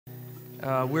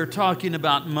We're talking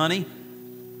about money.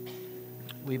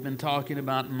 We've been talking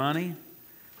about money.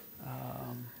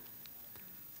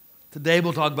 Today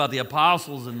we'll talk about the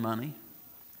apostles and money.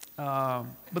 But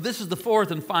this is the fourth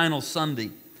and final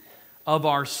Sunday of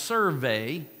our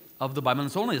survey of the Bible. And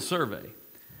it's only a survey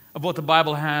of what the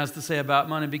Bible has to say about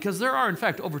money, because there are, in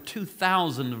fact, over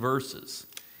 2,000 verses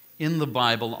in the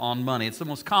Bible on money. It's the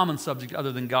most common subject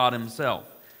other than God himself.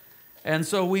 And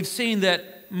so we've seen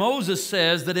that Moses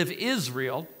says that if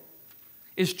Israel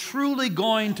is truly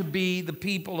going to be the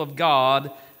people of God,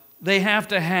 they have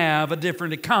to have a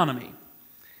different economy.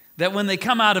 That when they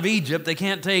come out of Egypt, they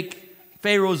can't take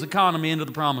Pharaoh's economy into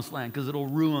the promised land because it'll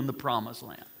ruin the promised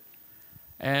land.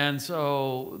 And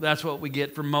so that's what we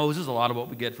get from Moses, a lot of what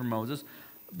we get from Moses.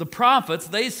 The prophets,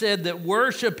 they said that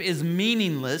worship is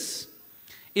meaningless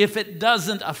if it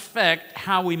doesn't affect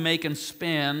how we make and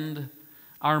spend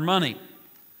our money.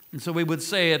 And so we would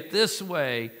say it this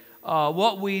way,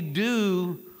 what we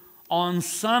do on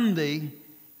Sunday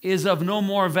is of no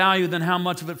more value than how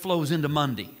much of it flows into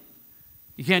Monday.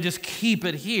 You can't just keep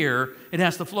it here. It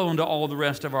has to flow into all the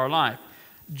rest of our life.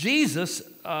 Jesus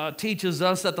teaches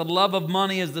us that the love of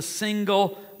money is the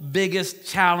single biggest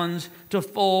challenge to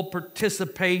full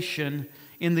participation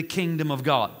in the kingdom of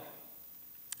God.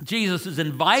 Jesus is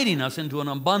inviting us into an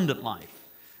abundant life.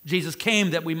 Jesus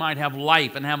came that we might have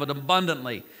life and have it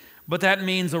abundantly. But that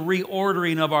means a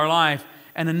reordering of our life.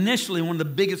 And initially, one of the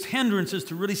biggest hindrances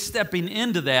to really stepping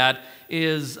into that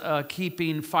is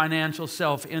keeping financial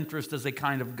self-interest as a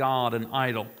kind of God and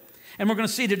idol. And we're going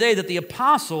to see today that the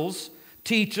apostles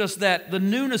teach us that the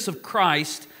newness of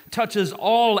Christ touches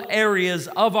all areas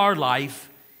of our life,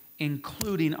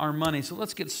 including our money. So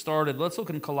let's get started. Let's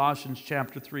look in Colossians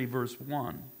chapter 3, verse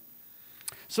 1.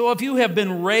 So if you have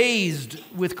been raised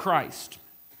with Christ,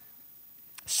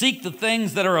 seek the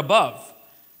things that are above,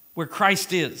 where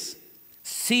Christ is,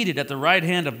 seated at the right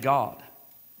hand of God.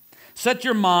 Set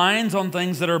your minds on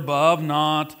things that are above,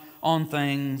 not on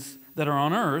things that are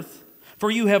on earth. For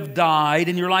you have died,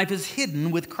 and your life is hidden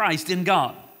with Christ in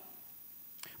God.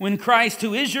 When Christ,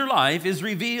 who is your life, is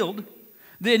revealed,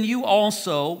 then you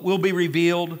also will be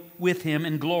revealed with him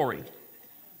in glory.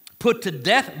 Put to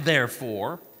death,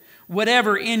 therefore,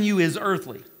 whatever in you is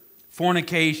earthly: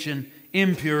 fornication,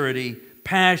 impurity,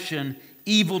 passion,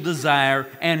 evil desire,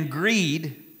 and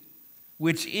greed,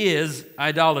 which is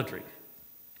idolatry.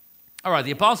 All right,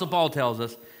 the Apostle Paul tells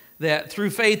us that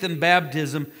through faith and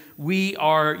baptism, we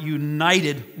are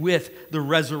united with the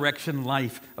resurrection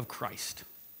life of Christ.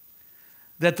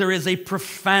 That there is a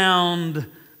profound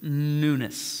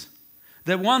newness.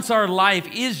 That once our life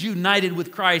is united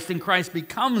with Christ and Christ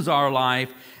becomes our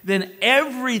life, then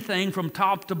everything from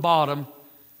top to bottom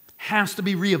has to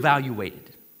be reevaluated.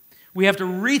 We have to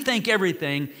rethink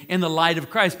everything in the light of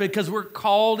Christ because we're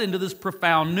called into this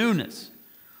profound newness.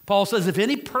 Paul says if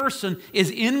any person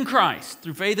is in Christ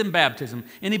through faith and baptism,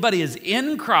 anybody is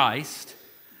in Christ,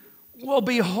 well,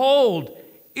 behold,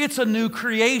 it's a new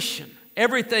creation.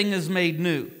 Everything is made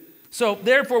new. So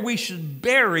therefore we should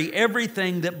bury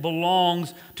everything that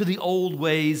belongs to the old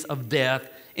ways of death,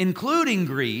 including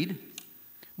greed,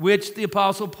 which the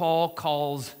Apostle Paul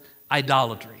calls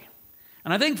idolatry.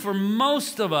 And I think for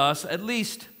most of us, at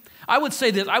least, I would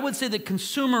say that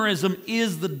consumerism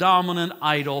is the dominant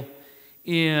idol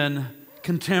in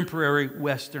contemporary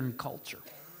Western culture.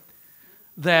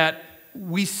 That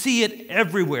we see it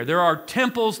everywhere. There are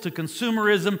temples to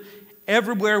consumerism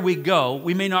everywhere we go.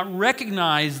 We may not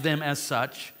recognize them as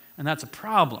such, and that's a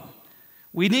problem.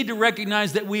 We need to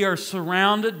recognize that we are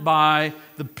surrounded by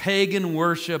the pagan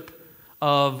worship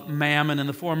of mammon in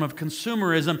the form of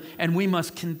consumerism, and we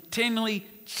must continually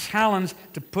challenge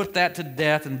to put that to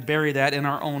death and bury that in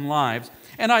our own lives.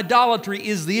 And idolatry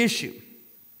is the issue.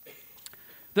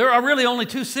 There are really only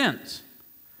two sins.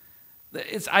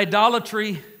 It's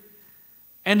idolatry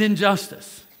and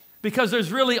injustice, because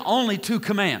there's really only two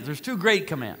commands. There's two great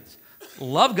commands.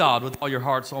 Love God with all your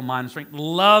heart, soul, mind, and strength.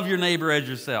 Love your neighbor as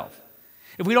yourself.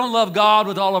 If we don't love God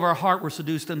with all of our heart, we're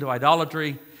seduced into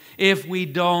idolatry. If we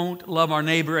don't love our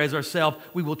neighbor as ourselves,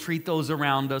 we will treat those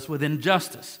around us with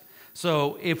injustice.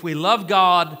 So if we love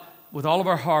God with all of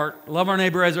our heart, love our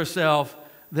neighbor as ourselves,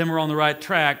 then we're on the right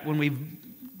track. When we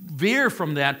veer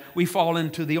from that, we fall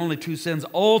into the only two sins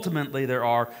ultimately there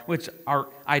are, which are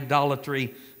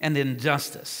idolatry and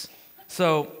injustice.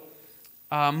 So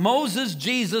Moses,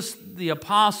 Jesus, the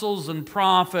apostles and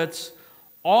prophets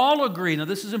all agree, now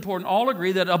this is important, all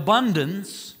agree that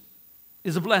abundance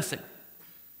is a blessing.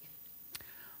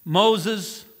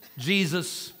 Moses,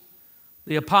 Jesus,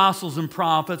 the apostles and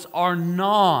prophets are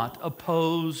not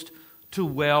opposed to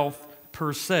wealth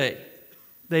per se.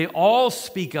 They all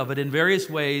speak of it in various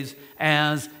ways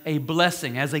as a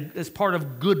blessing, as part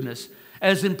of goodness,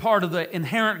 as in part of the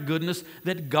inherent goodness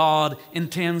that God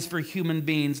intends for human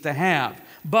beings to have.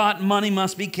 But money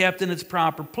must be kept in its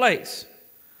proper place.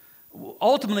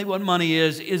 Ultimately, what money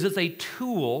is it's a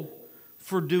tool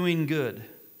for doing good.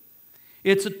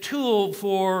 It's a tool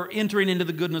for entering into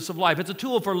the goodness of life. It's a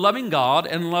tool for loving God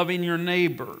and loving your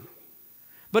neighbor.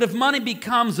 But if money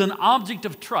becomes an object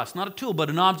of trust, not a tool, but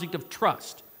an object of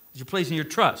trust, as you're placing your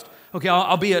trust. Okay,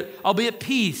 I'll be at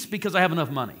peace because I have enough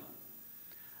money.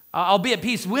 I'll be at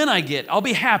peace when I'll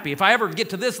be happy. If I ever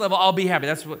get to this level, I'll be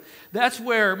happy. That's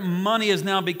where money is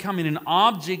now becoming an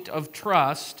object of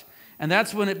trust, and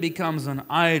that's when it becomes an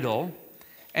idol.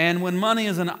 And when money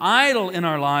is an idol in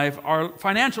our life, our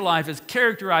financial life is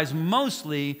characterized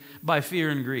mostly by fear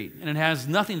and greed. And it has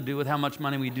nothing to do with how much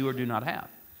money we do or do not have.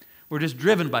 We're just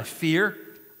driven by fear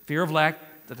of lack,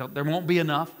 that there won't be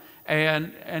enough,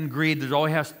 and greed. We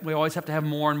always have to have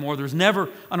more and more. There's never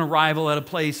an arrival at a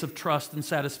place of trust and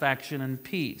satisfaction and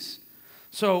peace.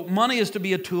 So money is to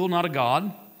be a tool, not a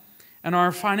God. And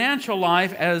our financial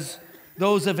life, as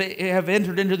those have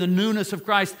entered into the newness of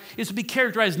Christ, is to be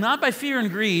characterized not by fear and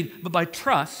greed, but by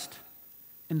trust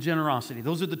and generosity.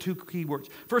 Those are the two key words.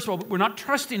 First of all, we're not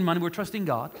trusting money, we're trusting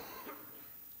God.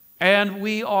 And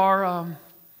we are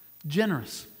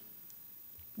generous.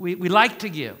 We like to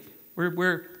give.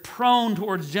 We're prone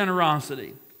towards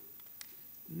generosity.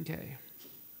 Okay.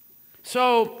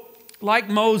 So, like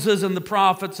Moses and the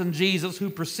prophets and Jesus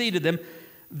who preceded them,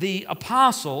 the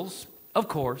apostles, of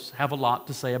course, have a lot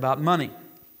to say about money.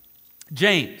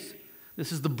 James,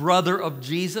 this is the brother of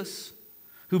Jesus,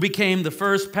 who became the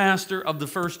first pastor of the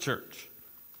first church.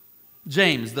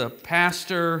 James, the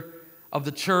pastor of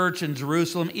the church in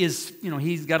Jerusalem,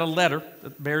 he's got a letter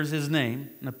that bears his name,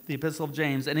 the Epistle of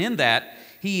James, and in that,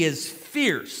 he is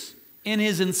fierce in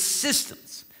his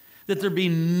insistence that there be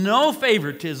no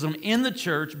favoritism in the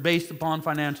church based upon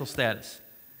financial status.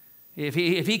 If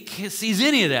he sees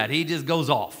any of that, he just goes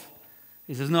off.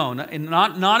 He says, no,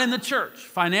 not in the church.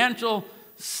 Financial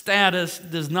status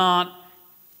does not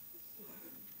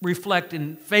reflect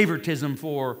in favoritism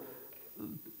for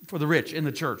the rich in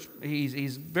the church.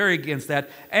 He's very against that.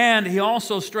 And he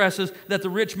also stresses that the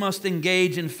rich must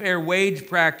engage in fair wage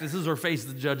practices or face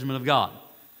the judgment of God.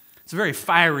 It's a very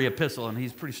fiery epistle, and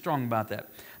he's pretty strong about that.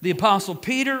 The Apostle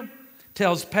Peter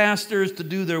tells pastors to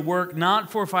do their work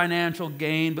not for financial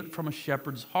gain, but from a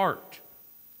shepherd's heart.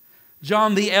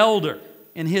 John the Elder,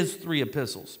 in his 3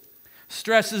 epistles,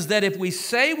 stresses that if we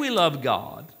say we love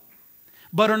God,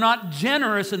 but are not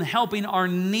generous in helping our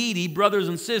needy brothers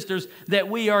and sisters, that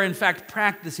we are in fact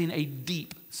practicing a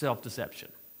deep self-deception.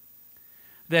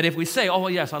 That if we say, oh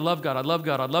yes, I love God, I love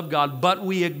God, I love God, but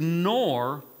we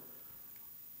ignore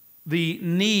the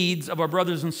needs of our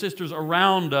brothers and sisters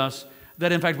around us,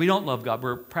 that in fact we don't love God.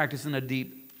 We're practicing a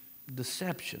deep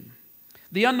deception.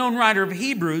 The unknown writer of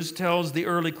Hebrews tells the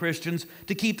early Christians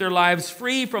to keep their lives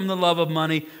free from the love of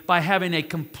money by having a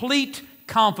complete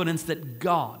confidence that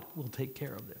God will take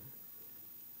care of them.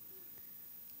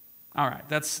 All right,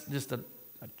 that's just I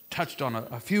touched on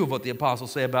a few of what the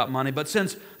apostles say about money, but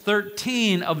since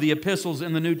 13 of the epistles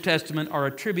in the New Testament are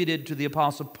attributed to the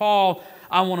apostle Paul,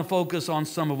 I want to focus on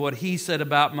some of what he said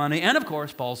about money, and of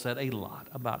course, Paul said a lot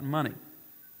about money.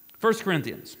 1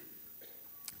 Corinthians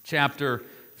chapter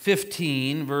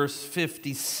 15, verse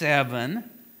 57.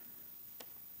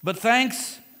 But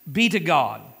thanks be to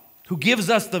God, who gives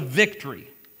us the victory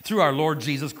through our Lord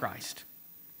Jesus Christ.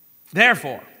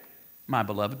 Therefore, my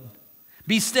beloved,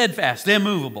 be steadfast,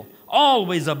 immovable,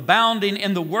 always abounding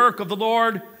in the work of the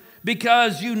Lord,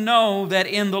 because you know that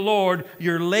in the Lord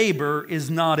your labor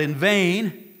is not in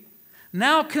vain.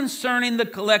 Now concerning the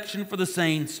collection for the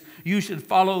saints, you should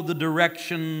follow the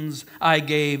directions I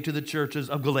gave to the churches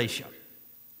of Galatia.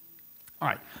 All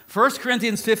right, 1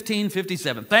 Corinthians 15,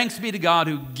 57. Thanks be to God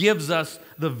who gives us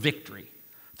the victory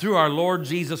through our Lord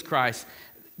Jesus Christ.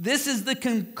 This is the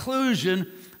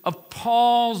conclusion of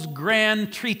Paul's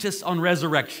grand treatise on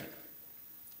resurrection.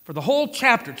 For the whole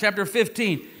chapter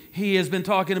 15, he has been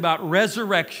talking about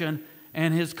resurrection,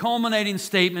 and his culminating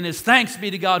statement is, thanks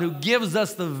be to God who gives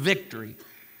us the victory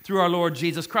through our Lord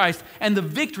Jesus Christ. And the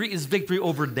victory is victory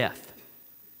over death.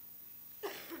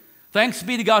 Thanks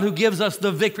be to God who gives us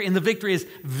the victory, and the victory is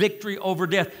victory over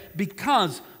death,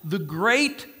 because the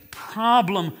great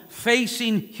problem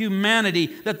facing humanity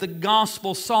that the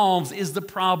gospel solves is the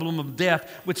problem of death,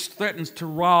 which threatens to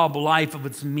rob life of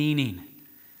its meaning.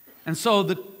 And so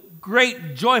the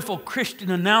great joyful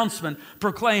Christian announcement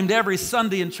proclaimed every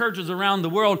Sunday in churches around the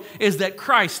world is that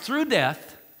Christ, through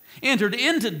death, entered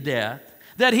into death,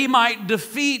 that he might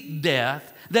defeat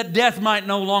death, that death might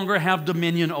no longer have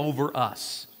dominion over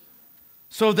us.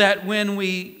 So that when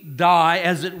we die,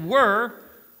 as it were,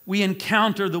 we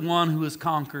encounter the one who has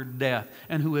conquered death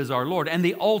and who is our Lord. And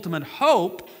the ultimate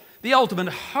hope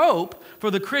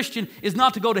for the Christian is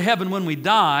not to go to heaven when we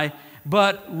die,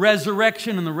 but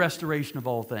resurrection and the restoration of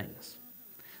all things.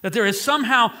 That there is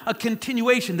somehow a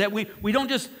continuation, that we don't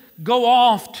just go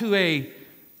off to a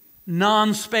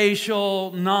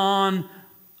non-spatial,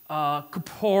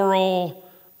 non-corporal,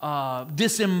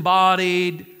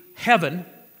 disembodied heaven.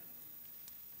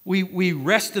 We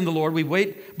rest in the Lord, we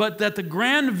wait, but that the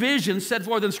grand vision set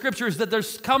forth in Scripture is that there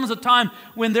comes a time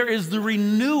when there is the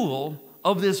renewal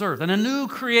of this earth and a new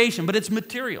creation, but it's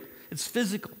material, it's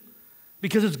physical,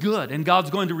 because it's good, and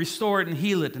God's going to restore it and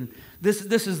heal it, and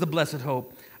this is the blessed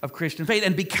hope of Christian faith.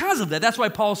 And because of that, that's why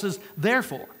Paul says,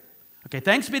 therefore, okay,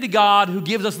 thanks be to God who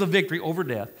gives us the victory over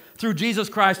death through Jesus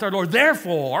Christ our Lord.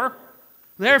 Therefore,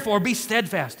 be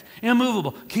steadfast,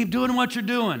 immovable, keep doing what you're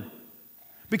doing,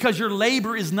 because your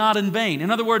labor is not in vain. In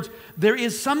other words, there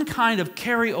is some kind of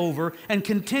carryover and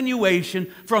continuation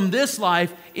from this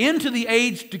life into the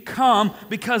age to come,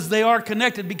 because they are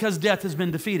connected, because death has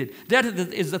been defeated. Death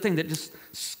is the thing that just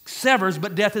severs,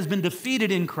 but death has been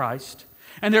defeated in Christ.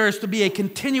 And there is to be a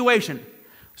continuation.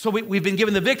 So we've been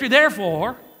given the victory.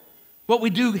 Therefore, what we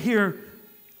do here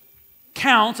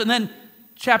counts. And then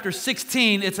chapter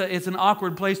 16, it's an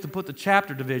awkward place to put the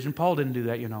chapter division. Paul didn't do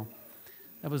that, you know.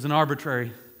 That was an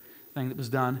arbitrary thing that was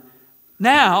done.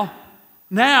 Now,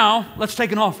 let's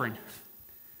take an offering.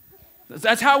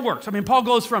 That's how it works. I mean, Paul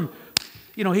goes from,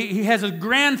 he has a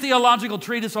grand theological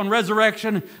treatise on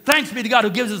resurrection. Thanks be to God who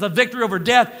gives us the victory over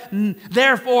death. And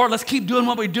therefore, let's keep doing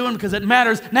what we're doing because it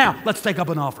matters. Now, let's take up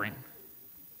an offering.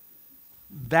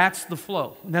 That's the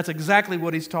flow. And that's exactly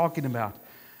what he's talking about.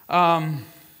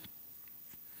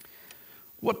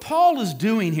 What Paul is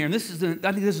doing here, and I think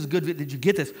this is good that you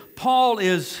get this. Paul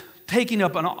is taking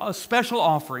up a special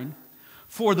offering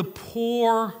for the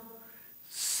poor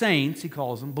saints, he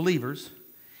calls them, believers,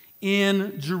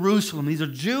 in Jerusalem. These are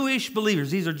Jewish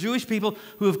believers. These are Jewish people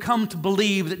who have come to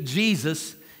believe that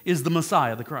Jesus is the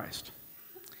Messiah, the Christ.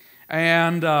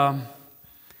 And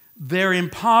they're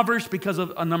impoverished because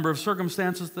of a number of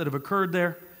circumstances that have occurred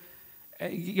there.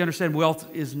 You understand, wealth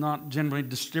is not generally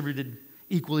distributed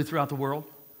equally throughout the world.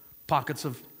 Pockets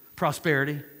of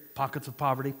prosperity, pockets of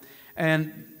poverty.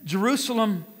 And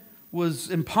Jerusalem was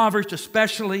impoverished,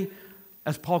 especially,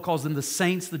 as Paul calls them, the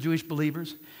saints, the Jewish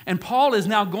believers. And Paul is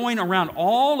now going around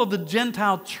all of the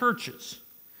Gentile churches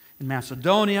in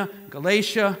Macedonia,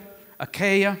 Galatia,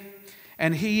 Achaia,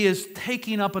 and he is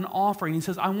taking up an offering. He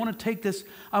says, I want to take this,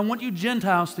 I want you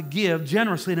Gentiles to give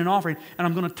generously in an offering, and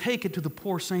I'm going to take it to the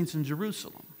poor saints in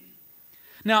Jerusalem.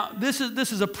 Now, this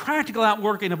is a practical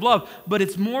outworking of love, but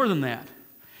it's more than that.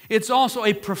 It's also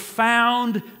a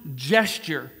profound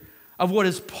gesture of what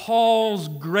is Paul's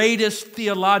greatest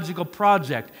theological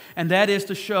project, and that is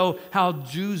to show how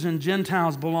Jews and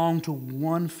Gentiles belong to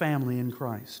one family in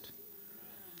Christ.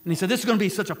 And he said, this is going to be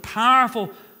such a powerful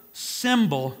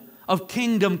symbol of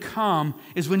kingdom come,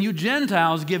 is when you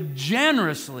Gentiles give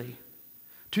generously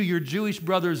to your Jewish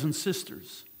brothers and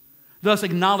sisters, thus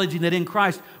acknowledging that in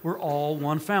Christ we're all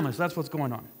one family. So that's what's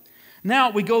going on.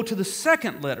 Now we go to the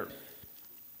second letter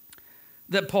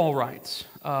that Paul writes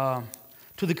to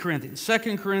the Corinthians.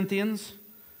 2 Corinthians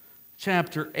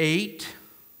chapter 8,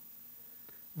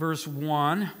 verse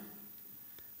 1.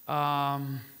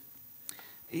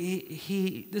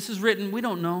 This is written, we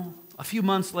don't know, a few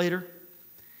months later.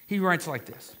 He writes like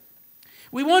this.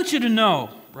 We want you to know,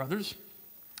 brothers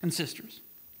and sisters,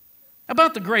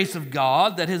 about the grace of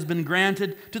God that has been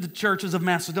granted to the churches of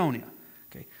Macedonia.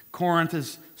 Okay. Corinth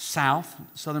is south,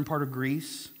 southern part of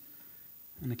Greece,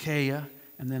 and Achaia,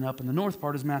 and then up in the north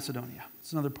part is Macedonia.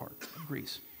 It's another part of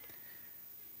Greece.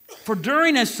 For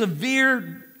during a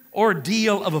severe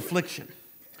ordeal of affliction,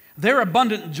 their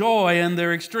abundant joy and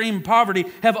their extreme poverty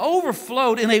have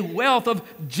overflowed in a wealth of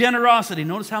generosity.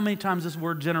 Notice how many times this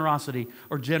word generosity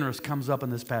or generous comes up in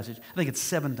this passage. I think it's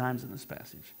 7 times in this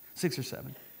passage, 6 or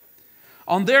 7.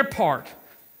 On their part,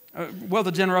 wealth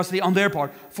of generosity on their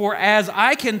part. For as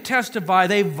I can testify,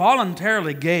 they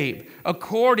voluntarily gave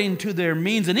according to their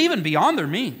means and even beyond their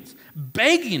means,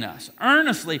 begging us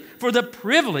earnestly for the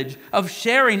privilege of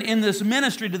sharing in this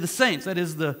ministry to the saints, that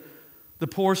is the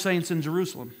poor saints in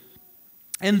Jerusalem.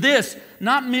 And this,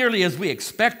 not merely as we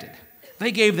expected.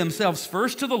 They gave themselves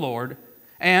first to the Lord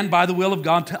and by the will of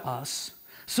God to us,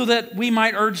 so that we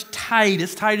might urge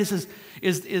Titus. Titus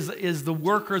is the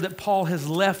worker that Paul has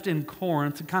left in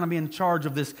Corinth to kind of be in charge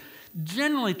of this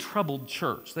generally troubled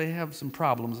church. They have some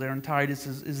problems there, and Titus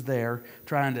is there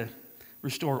trying to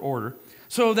restore order.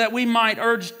 so that we might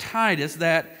urge Titus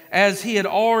that as he had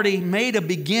already made a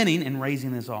beginning in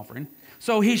raising this offering,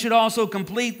 so he should also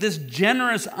complete this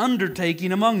generous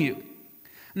undertaking among you.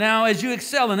 Now, as you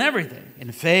excel in everything,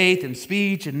 in faith, in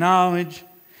speech, in knowledge,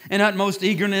 in utmost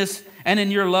eagerness, and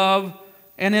in your love,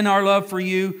 and in our love for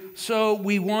you, so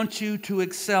we want you to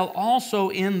excel also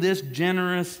in this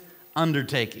generous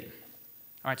undertaking.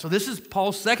 All right, so this is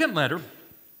Paul's second letter.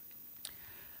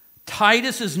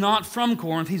 Titus is not from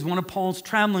Corinth. He's one of Paul's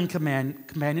traveling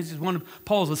companions. He's one of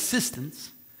Paul's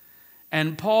assistants.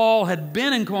 And Paul had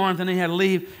been in Corinth and he had to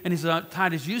leave. And he said,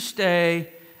 Titus, you stay.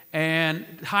 And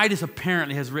Titus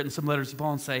apparently has written some letters to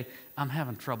Paul and say, I'm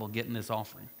having trouble getting this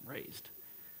offering raised.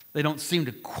 They don't seem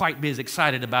to quite be as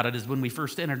excited about it as when we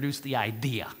first introduced the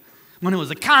idea. When it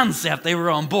was a concept, they were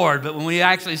on board. But when we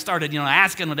actually started,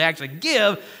 asking them to actually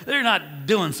give, they're not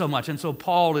doing so much. And so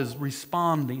Paul is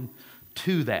responding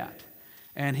to that.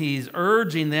 And he's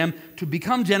urging them to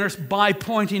become generous by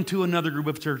pointing to another group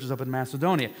of churches up in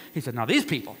Macedonia. He said, now these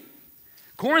people,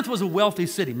 Corinth was a wealthy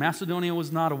city. Macedonia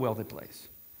was not a wealthy place.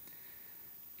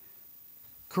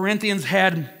 Corinthians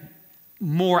had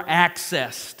more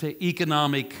access to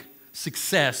economic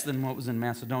success than what was in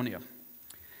Macedonia.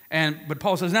 But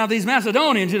Paul says, now these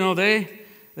Macedonians,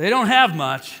 they don't have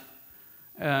much.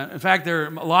 In fact, a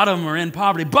lot of them are in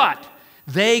poverty, but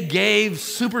they gave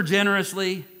super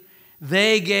generously.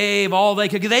 They gave all they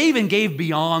could. They even gave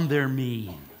beyond their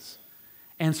means.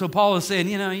 And so Paul is saying,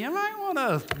 you might want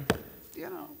to,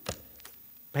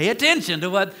 pay attention to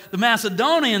what the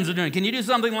Macedonians are doing. Can you do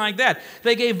something like that?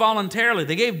 They gave voluntarily.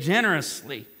 They gave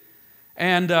generously.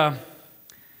 And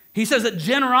he says that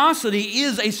generosity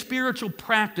is a spiritual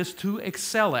practice to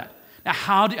excel at. Now,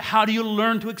 how do you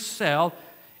learn to excel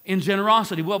in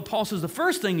generosity? Well, Paul says the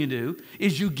first thing you do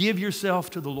is you give yourself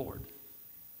to the Lord.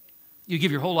 You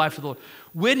give your whole life to the Lord.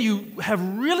 When you have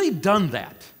really done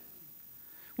that,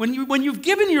 when you've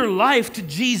given your life to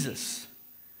Jesus,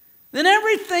 then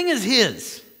everything is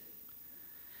His.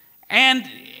 And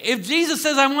if Jesus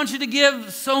says, I want you to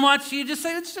give so much, you just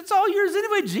say, it's all yours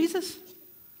anyway, Jesus.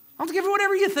 I'll give you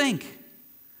whatever you think.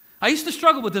 I used to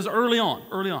struggle with this early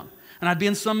on. And I'd be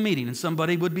in some meeting and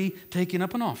somebody would be taking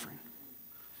up an offering.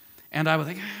 And I would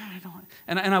think, I don't.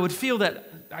 And I would feel that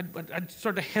I'd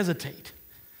start to hesitate.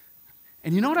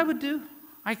 And you know what I would do?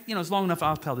 It's long enough,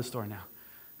 I'll tell this story now.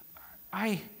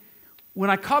 When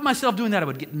I caught myself doing that, I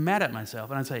would get mad at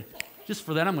myself. And I'd say, just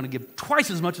for that, I'm going to give twice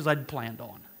as much as I'd planned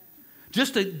on.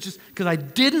 Just because I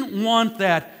didn't want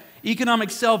that economic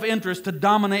self-interest to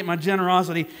dominate my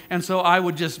generosity. And so I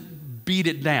would just beat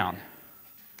it down.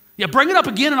 Yeah, bring it up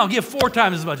again and I'll give 4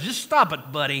 times as much. Just stop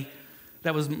it, buddy.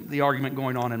 That was the argument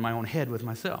going on in my own head with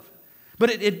myself. But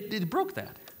it broke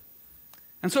that.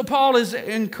 And so Paul is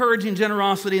encouraging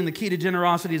generosity, and the key to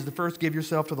generosity is to first give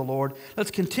yourself to the Lord. Let's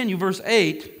continue, verse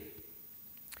 8.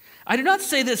 I do not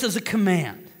say this as a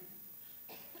command.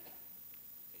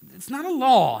 It's not a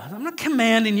law. I'm not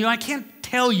commanding you. I can't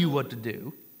tell you what to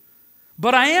do.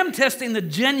 But I am testing the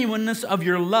genuineness of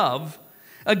your love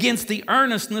against the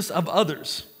earnestness of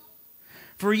others.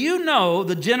 For you know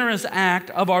the generous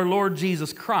act of our Lord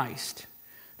Jesus Christ,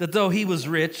 that though He was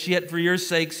rich, yet for your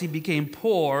sakes He became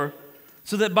poor,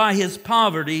 so that by His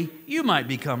poverty you might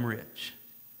become rich.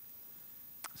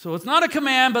 So it's not a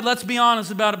command, but let's be honest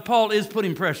about it. Paul is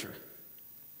putting pressure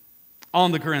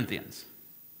on the Corinthians.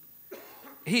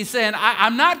 He's saying,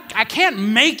 I can't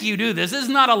make you do this. This is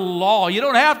not a law. You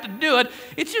don't have to do it.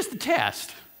 It's just a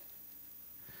test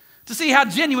to see how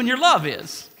genuine your love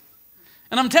is.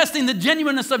 And I'm testing the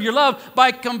genuineness of your love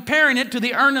by comparing it to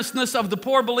the earnestness of the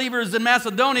poor believers in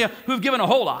Macedonia who've given a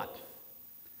whole lot.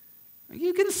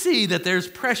 You can see that there's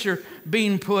pressure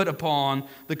being put upon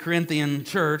the Corinthian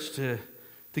church to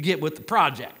get with the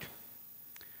project.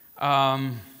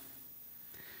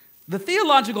 The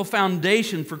theological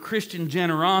foundation for Christian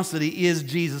generosity is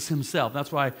Jesus Himself.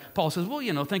 That's why Paul says,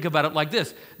 well, think about it like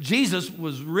this. Jesus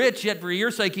was rich, yet for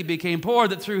your sake He became poor,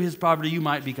 that through His poverty you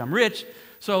might become rich.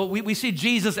 So we see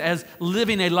Jesus as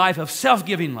living a life of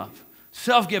self-giving love.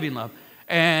 Self-giving love.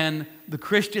 And the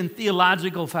Christian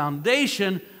theological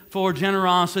foundation for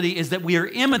generosity is that we are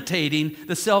imitating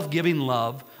the self-giving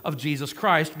love of Jesus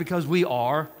Christ, because we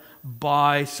are,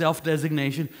 by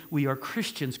self-designation, we are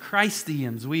Christians,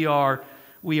 Christians. We are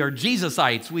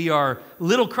Jesusites. We are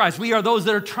little Christ. We are those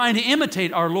that are trying to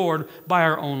imitate our Lord by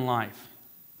our own life.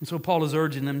 And so Paul is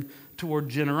urging them toward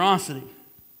generosity.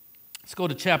 Let's go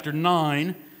to chapter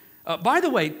 9. By the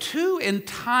way, 2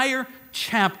 entire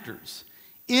chapters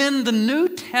in the New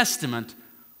Testament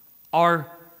are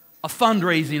a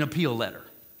fundraising appeal letter.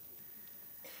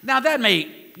 Now that may,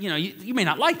 you may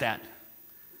not like that,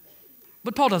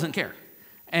 but Paul doesn't care.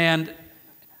 And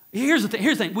here's the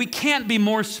thing. We can't be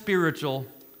more spiritual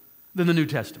than the New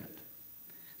Testament.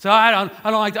 So I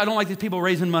don't like these people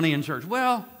raising money in church.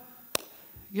 Well,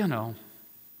 2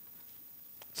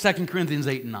 Corinthians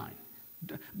 8 and 9.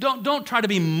 Don't try to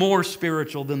be more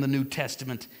spiritual than the New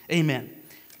Testament. Amen.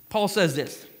 Paul says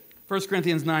this, 1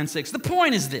 Corinthians 9, 6. The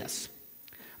point is this.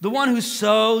 The one who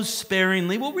sows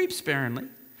sparingly will reap sparingly,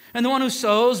 and the one who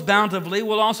sows bountifully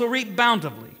will also reap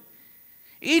bountifully.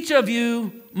 Each of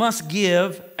you must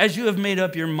give as you have made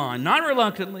up your mind, not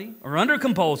reluctantly or under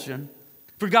compulsion,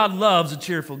 for God loves a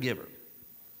cheerful giver.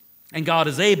 And God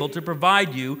is able to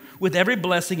provide you with every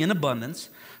blessing in abundance,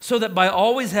 so that by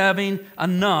always having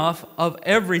enough of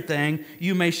everything,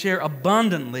 you may share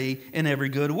abundantly in every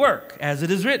good work. As it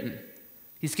is written,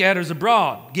 He scatters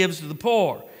abroad, gives to the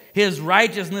poor. His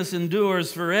righteousness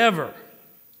endures forever.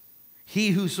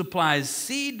 He who supplies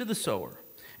seed to the sower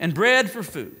and bread for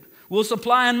food will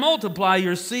supply and multiply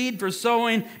your seed for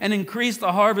sowing and increase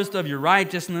the harvest of your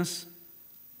righteousness.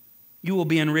 You will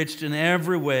be enriched in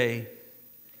every way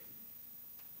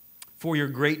for your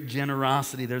great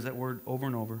generosity. There's that word over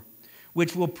and over.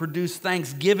 Which will produce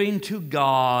thanksgiving to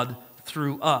God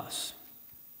through us.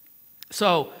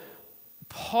 So,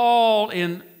 Paul,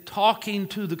 in talking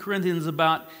to the Corinthians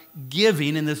about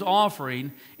giving in this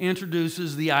offering,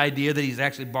 introduces the idea that he's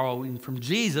actually borrowing from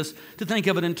Jesus to think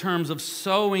of it in terms of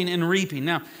sowing and reaping.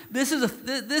 Now, this is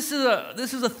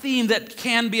a theme that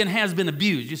can be and has been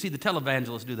abused. You see the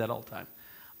televangelists do that all the time.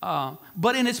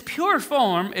 But in its pure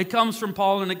form, it comes from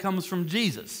Paul and it comes from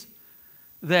Jesus.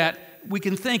 That we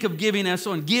can think of giving as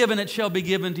sowing. Give and it shall be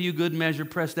given to you, good measure,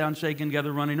 pressed down, shaken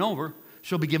together, running over,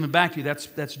 shall be given back to you.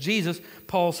 That's Jesus.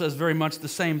 Paul says very much the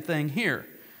same thing here.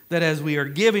 That as we are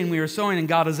giving, we are sowing, and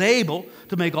God is able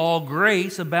to make all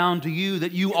grace abound to you,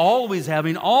 that you always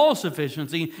having all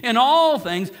sufficiency in all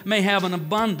things may have an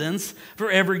abundance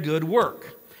for every good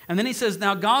work. And then he says,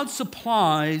 now God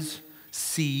supplies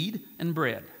seed and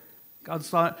bread.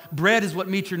 Bread is what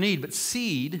meets your need, but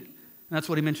seed, and that's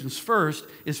what he mentions first,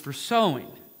 is for sowing.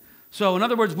 So in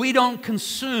other words, we don't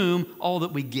consume all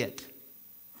that we get.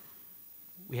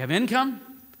 We have income.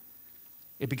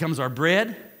 It becomes our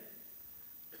bread.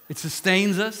 It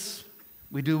sustains us.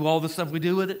 We do all the stuff we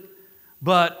do with it.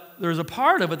 But there's a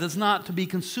part of it that's not to be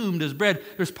consumed as bread.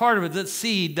 There's part of it that's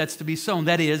seed that's to be sown.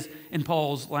 That is, in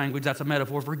Paul's language, that's a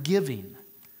metaphor for giving.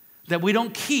 That we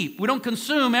don't keep. We don't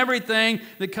consume everything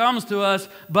that comes to us.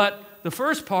 But the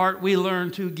first part, we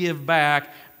learn to give back.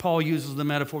 Paul uses the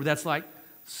metaphor. That's like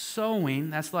sowing.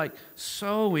 That's like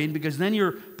sowing, because then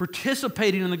you're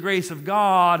participating in the grace of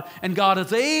God, and God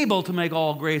is able to make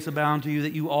all grace abound to you,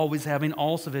 that you always having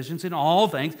all sufficiency in all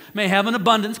things may have an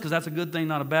abundance, because that's a good thing,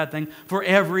 not a bad thing, for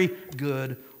every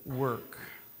good work.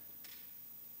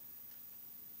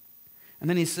 And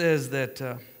then he says that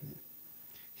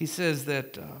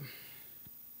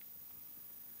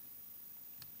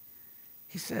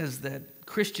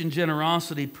Christian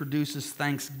generosity produces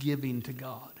thanksgiving to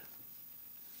God.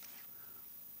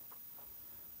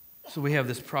 So we have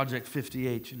this Project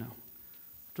 58,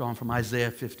 drawn from Isaiah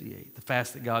 58, the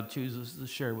fast that God chooses to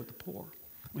share with the poor.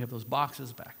 We have those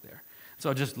boxes back there. So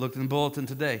I just looked in the bulletin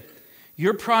today.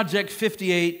 Your Project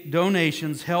 58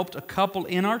 donations helped a couple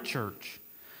in our church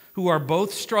who are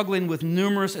both struggling with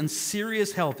numerous and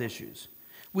serious health issues.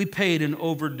 We paid an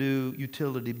overdue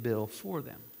utility bill for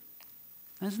them.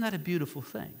 Isn't that a beautiful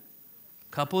thing?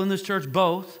 A couple in this church,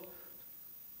 both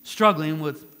struggling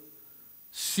with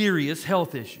serious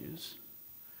health issues.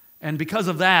 And because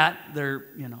of that, they're,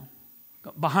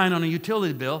 behind on a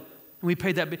utility bill, and we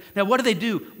paid that bill. Now, what do they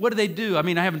do? I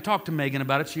mean, I haven't talked to Megan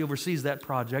about it. She oversees that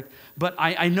project. But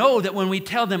I know that when we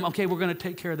tell them, okay, we're going to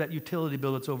take care of that utility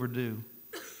bill that's overdue,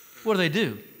 what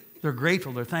do? They're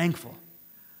grateful. They're thankful.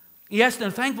 Yes,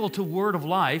 they're thankful to Word of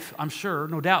Life, I'm sure,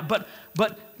 no doubt. But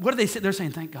what do they say? They're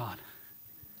saying, thank God.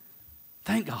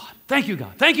 Thank God. Thank you,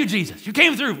 God. Thank you, Jesus. You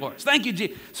came through for us. Thank you,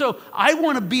 Jesus. So I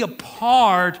want to be a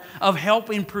part of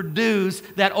helping produce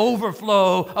that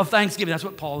overflow of thanksgiving. That's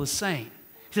what Paul is saying.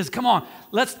 He says, come on,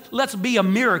 let's be a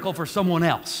miracle for someone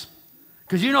else.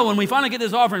 Because when we finally get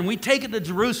this offering, we take it to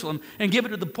Jerusalem and give it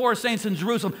to the poor saints in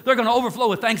Jerusalem, they're going to overflow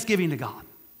with thanksgiving to God.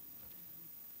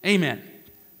 Amen.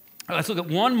 All right, let's look at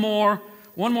one more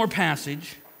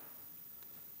passage.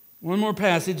 One more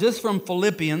passage. This is from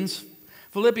Philippians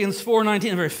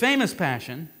 4:19, a very famous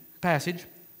passage.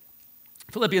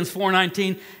 Philippians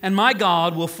 4:19, and my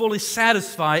God will fully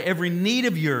satisfy every need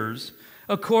of yours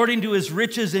according to his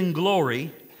riches in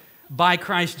glory by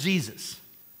Christ Jesus.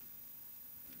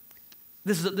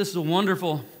 This is a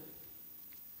wonderful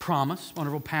promise,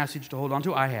 wonderful passage to hold on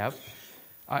to. I have.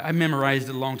 I memorized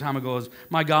it a long time ago. Is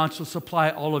my God shall supply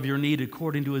all of your need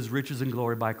according to his riches and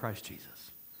glory by Christ Jesus.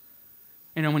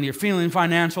 You know, when you're feeling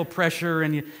financial pressure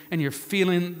and you're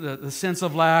feeling the sense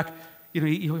of lack,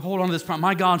 you hold on to this promise.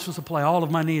 My God shall supply all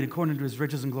of my need according to his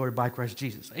riches and glory by Christ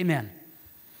Jesus. Amen.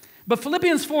 But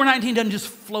Philippians 4:19 doesn't just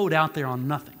float out there on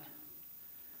nothing.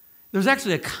 There's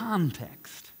actually a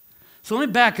context. So let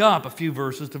me back up a few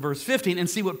verses to verse 15 and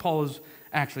see what Paul is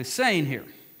actually saying here.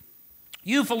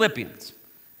 You Philippians,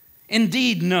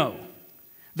 indeed know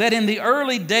that in the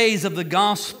early days of the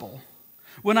gospel,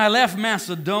 when I left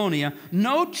Macedonia,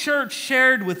 no church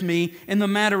shared with me in the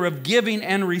matter of giving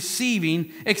and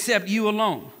receiving except you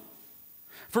alone.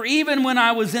 For even when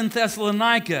I was in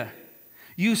Thessalonica,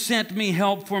 you sent me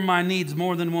help for my needs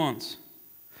more than once.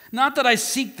 Not that I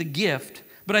seek the gift,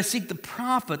 but I seek the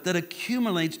profit that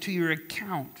accumulates to your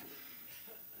account.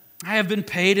 I have been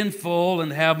paid in full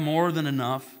and have more than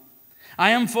enough.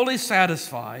 I am fully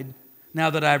satisfied now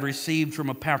that I've received from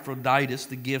Epaphroditus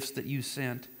the gifts that you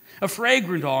sent, a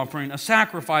fragrant offering, a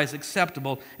sacrifice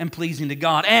acceptable and pleasing to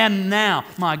God. And now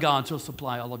my God shall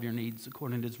supply all of your needs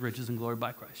according to his riches and glory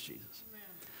by Christ Jesus.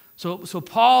 So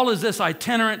Paul is this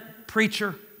itinerant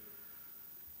preacher,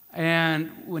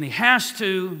 and when he has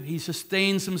to, he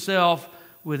sustains himself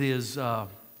with his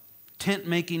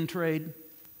tent-making trade.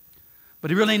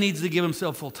 But he really needs to give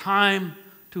himself full time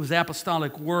to his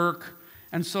apostolic work.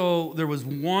 And so there was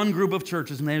one group of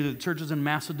churches, and they were the churches in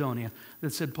Macedonia,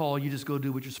 that said, Paul, you just go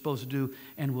do what you're supposed to do,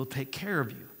 and we'll take care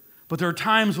of you. But there are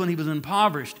times when he was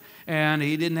impoverished, and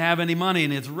he didn't have any money,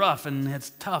 and it's rough, and it's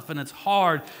tough, and it's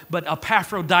hard. But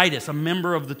Epaphroditus, a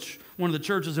member of one of the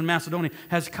churches in Macedonia,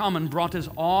 has come and brought his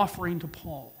offering to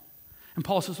Paul. And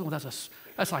Paul says, well, that's a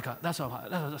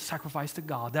sacrifice to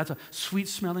God. That's a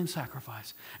sweet-smelling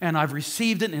sacrifice. And I've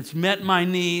received it, and it's met my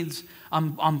needs.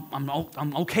 I'm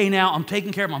okay now. I'm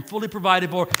taken care of. I'm fully provided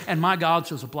for. And my God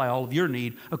shall supply all of your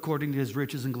need according to his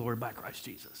riches and glory by Christ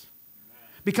Jesus.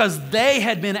 Because they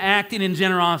had been acting in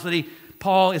generosity,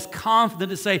 Paul is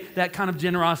confident to say that kind of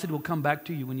generosity will come back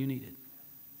to you when you need it.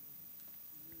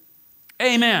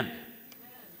 Amen.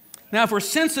 Now, if we're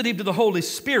sensitive to the Holy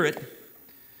Spirit,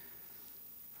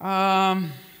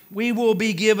 we will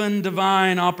be given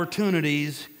divine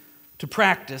opportunities to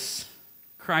practice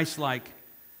Christ-like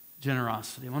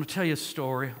generosity. I want to tell you a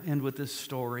story. I'll end with this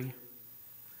story.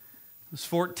 It was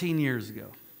 14 years ago.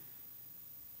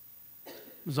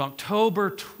 It was October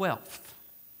 12th,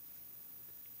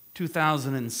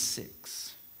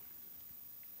 2006.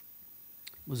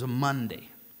 It was a Monday.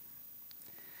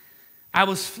 I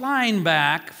was flying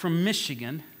back from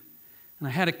Michigan, and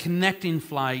I had a connecting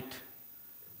flight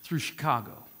through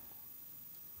Chicago.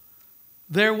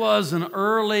 There was an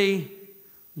early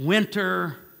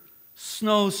winter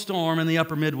snowstorm in the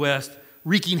upper Midwest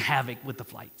wreaking havoc with the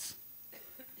flights.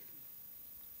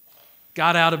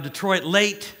 Got out of Detroit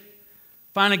late,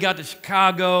 finally got to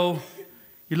Chicago.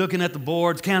 You're looking at the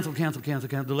boards, cancel, delay,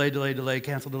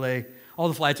 cancel, delay. All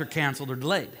the flights are canceled or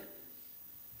delayed.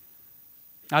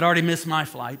 I'd already missed my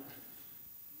flight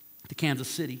to Kansas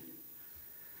City.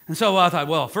 And so I thought,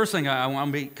 well, first thing I want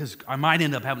to be, because I might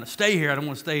end up having to stay here. I don't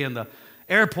want to stay in the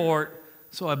airport.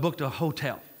 So I booked a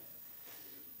hotel.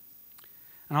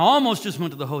 And I almost just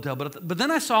went to the hotel. But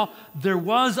then I saw there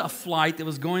was a flight that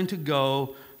was going to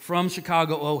go from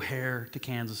Chicago O'Hare to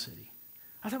Kansas City.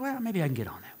 I thought, well, maybe I can get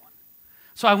on that one.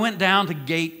 So I went down to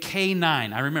gate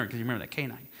K9. I remember, because you remember that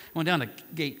K9. I went down to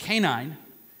gate K9.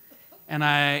 And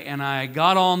I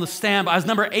got on the standby. I was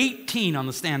number 18 on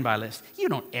the standby list. You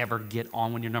don't ever get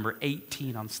on when you're number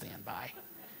 18 on standby.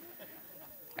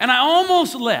 And I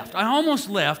almost left.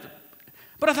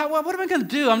 But I thought, well, what am I going to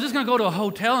do? I'm just going to go to a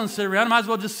hotel and sit around. I might as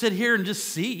well just sit here and just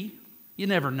see. You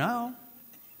never know.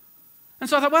 And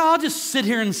so I thought, well, I'll just sit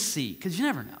here and see, because you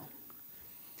never know.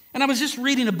 And I was just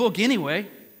reading a book anyway,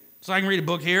 so I can read a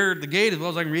book here at the gate as well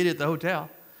as I can read it at the hotel.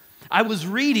 I was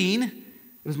reading, it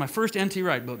was my first N.T.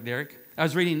 Wright book, Derek. I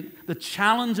was reading The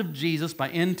Challenge of Jesus by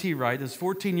N.T. Wright. This was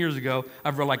 14 years ago.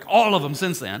 I've read like all of them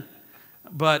since then.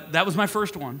 But that was my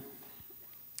first one.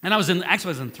 And I was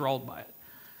enthralled by it.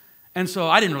 And so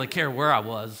I didn't really care where I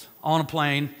was, on a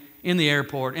plane, in the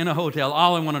airport, in a hotel.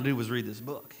 All I wanted to do was read this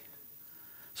book.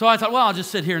 So I thought, well, I'll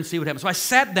just sit here and see what happens. So I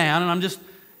sat down, and I'm just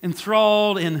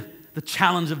enthralled in The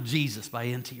Challenge of Jesus by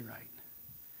N.T. Wright.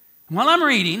 And while I'm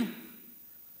reading,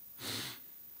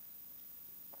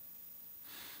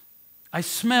 I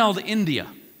smelled India.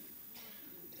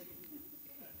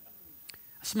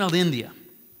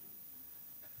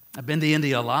 I've been to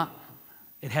India a lot.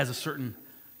 It has a certain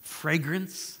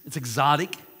fragrance. It's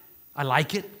exotic. I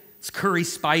like it. It's curry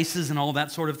spices and all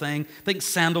that sort of thing. Think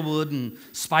sandalwood and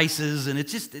spices, and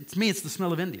it's me, it's the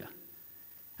smell of India.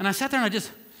 And I sat there and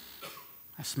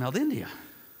I smelled India.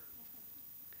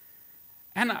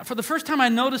 And for the first time, I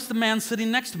noticed the man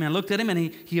sitting next to me. I looked at him,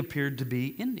 and he appeared to be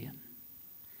Indian.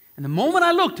 And the moment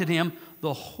I looked at him,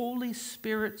 the Holy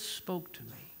Spirit spoke to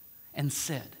me and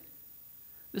said,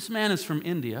 this man is from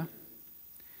India.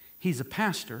 He's a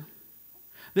pastor.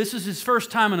 This is his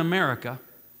first time in America,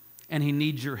 and he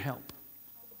needs your help.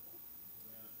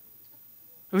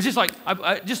 It was just like,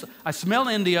 I smell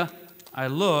India, I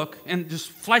look, and just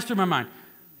flashed through my mind.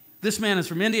 This man is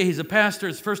from India, he's a pastor,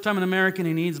 it's his first time in America, and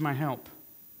he needs my help.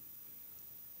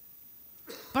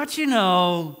 But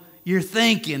you're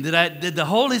thinking, did the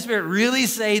Holy Spirit really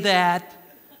say that?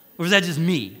 Or was that just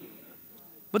me?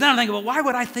 But then I'm thinking, well, why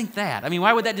would I think that? I mean,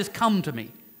 why would that just come to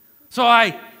me? So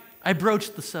I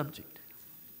broached the subject.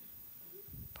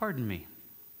 Pardon me.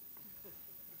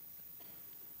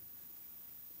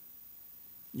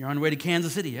 You're on your way to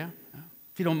Kansas City, yeah?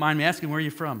 If you don't mind me asking, where are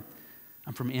you from?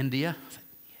 I'm from India. I was like,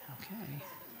 yeah, okay.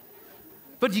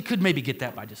 But you could maybe get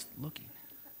that by just looking.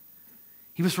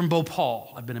 He was from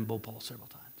Bhopal. I've been in Bhopal several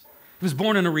times. He was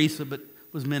born in Orissa, but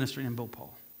was ministering in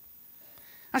Bhopal.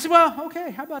 I said, well,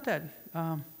 okay, how about that?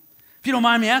 If you don't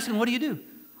mind me asking, what do you do?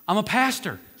 I'm a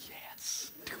pastor.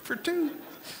 Yes, 2 for 2.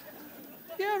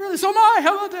 Yeah, really, so am I.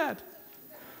 How about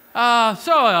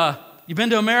that? You been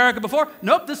to America before?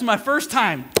 Nope, this is my first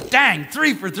time. Dang,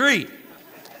 3 for 3.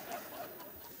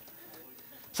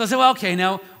 So I said, well, okay,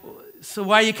 now, so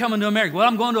why are you coming to America? Well,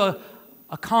 I'm going to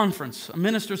a conference, a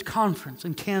minister's conference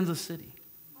in Kansas City.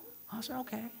 I said,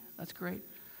 okay, that's great.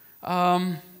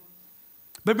 But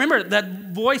remember,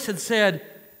 that voice had said,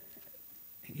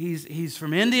 he's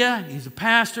from India, he's a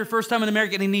pastor, first time in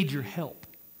America, and he needs your help.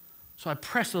 So I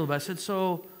pressed a little bit. I said,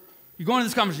 so you're going to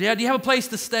this conference? Yeah, do you have a place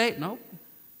to stay? No.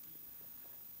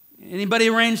 Anybody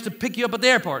arranged to pick you up at the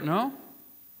airport? No.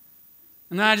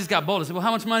 And then I just got bold. I said, well,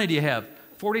 how much money do you have?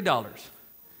 $40.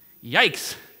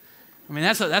 Yikes. I mean,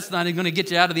 that's not even going to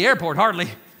get you out of the airport, hardly.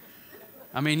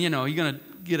 I mean, you're going to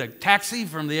get a taxi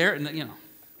from the air,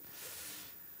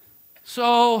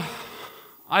 So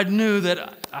I knew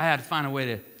that I had to find a way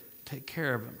to take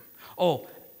care of him. Oh,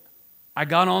 I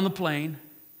got on the plane.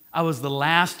 I was the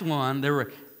last one.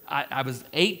 I was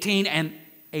 18, and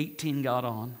 18 got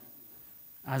on.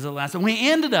 I was the last one. We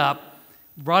ended up,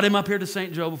 brought him up here to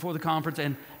St. Joe before the conference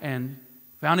and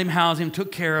found him housing,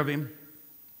 took care of him.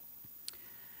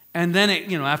 And then,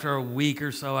 after a week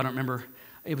or so, I don't remember,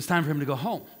 it was time for him to go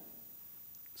home.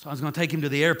 So I was going to take him to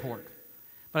the airport.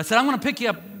 But I said, I'm going to pick you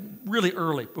up really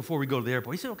early before we go to the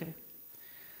airport. He said, okay.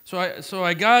 So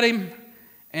I got him,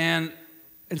 and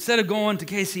instead of going to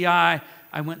KCI,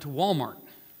 I went to Walmart.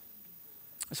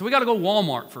 I said, we got to go to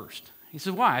Walmart first. He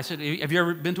said, why? I said, have you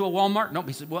ever been to a Walmart? Nope.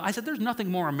 He said, well, there's nothing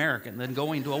more American than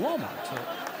going to a Walmart. So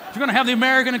if you're going to have the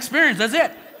American experience, that's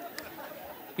it.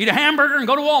 Eat a hamburger and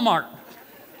go to Walmart.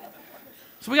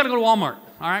 So we got to go to Walmart,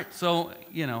 all right? So,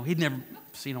 he'd never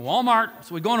seen a Walmart.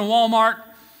 So we go into Walmart,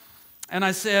 and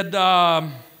I said,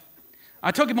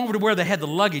 I took him over to where they had the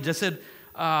luggage. I said,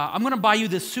 I'm going to buy you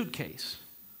this suitcase.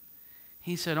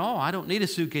 He said, oh, I don't need a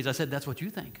suitcase. I said, that's what you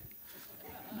think.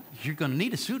 You're going to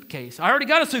need a suitcase. I already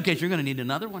got a suitcase. You're going to need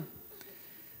another one.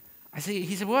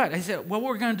 He said, what? I said, well, what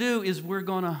we're going to do is we're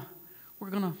going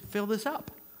to fill this up.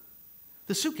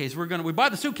 The suitcase. We buy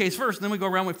the suitcase first, and then we go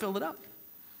around and we fill it up.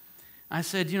 I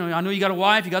said, I know you got a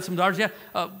wife, you got some daughters. Yeah,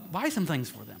 buy some things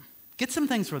for them. Get some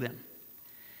things for them.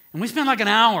 And we spent like an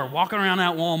hour walking around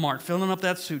that Walmart, filling up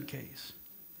that suitcase.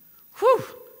 Whew,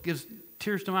 gives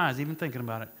tears to my eyes even thinking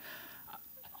about it.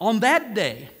 On that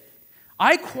day,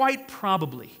 I quite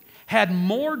probably had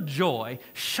more joy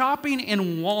shopping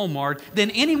in Walmart than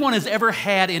anyone has ever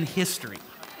had in history.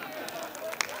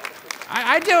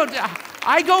 I go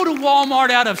to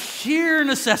Walmart out of sheer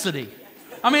necessity.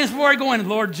 I mean, it's before I go in,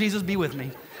 Lord Jesus, be with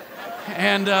me.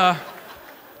 And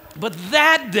but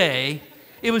that day,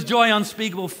 it was joy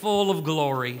unspeakable, full of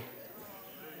glory.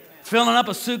 Filling up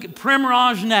a suitcase.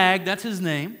 Primraj Nag, that's his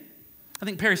name. I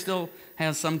think Perry still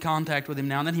has some contact with him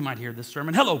now and then. He might hear this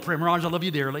sermon. Hello, Primraj, I love you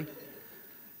dearly.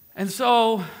 And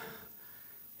so,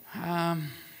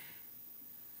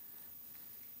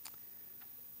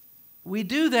 we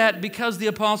do that because the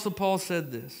Apostle Paul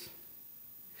said this.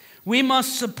 We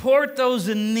must support those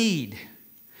in need,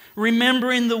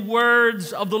 remembering the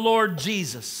words of the Lord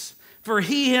Jesus. For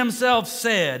he himself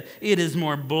said, it is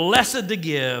more blessed to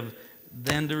give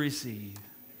than to receive.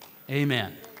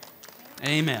 Amen.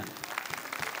 Amen.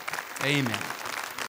 Amen.